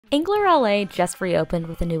Angler LA just reopened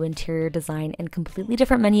with a new interior design and completely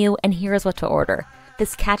different menu, and here is what to order.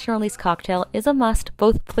 This catch and release cocktail is a must,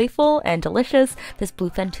 both playful and delicious. This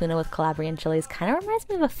bluefin tuna with Calabrian chilies kind of reminds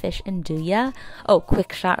me of a fish nduja. Oh,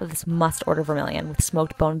 quick shot of this must-order Vermillion with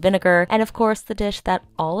smoked bone vinegar, and of course the dish that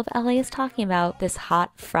all of LA is talking about, this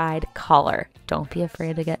hot fried collar. Don't be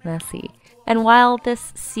afraid to get messy. And while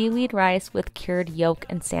this seaweed rice with cured yolk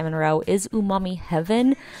and salmon roe is umami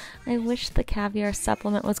heaven, I wish the caviar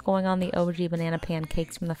supplement was going on the OG banana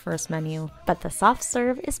pancakes from the first menu. But the soft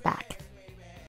serve is back.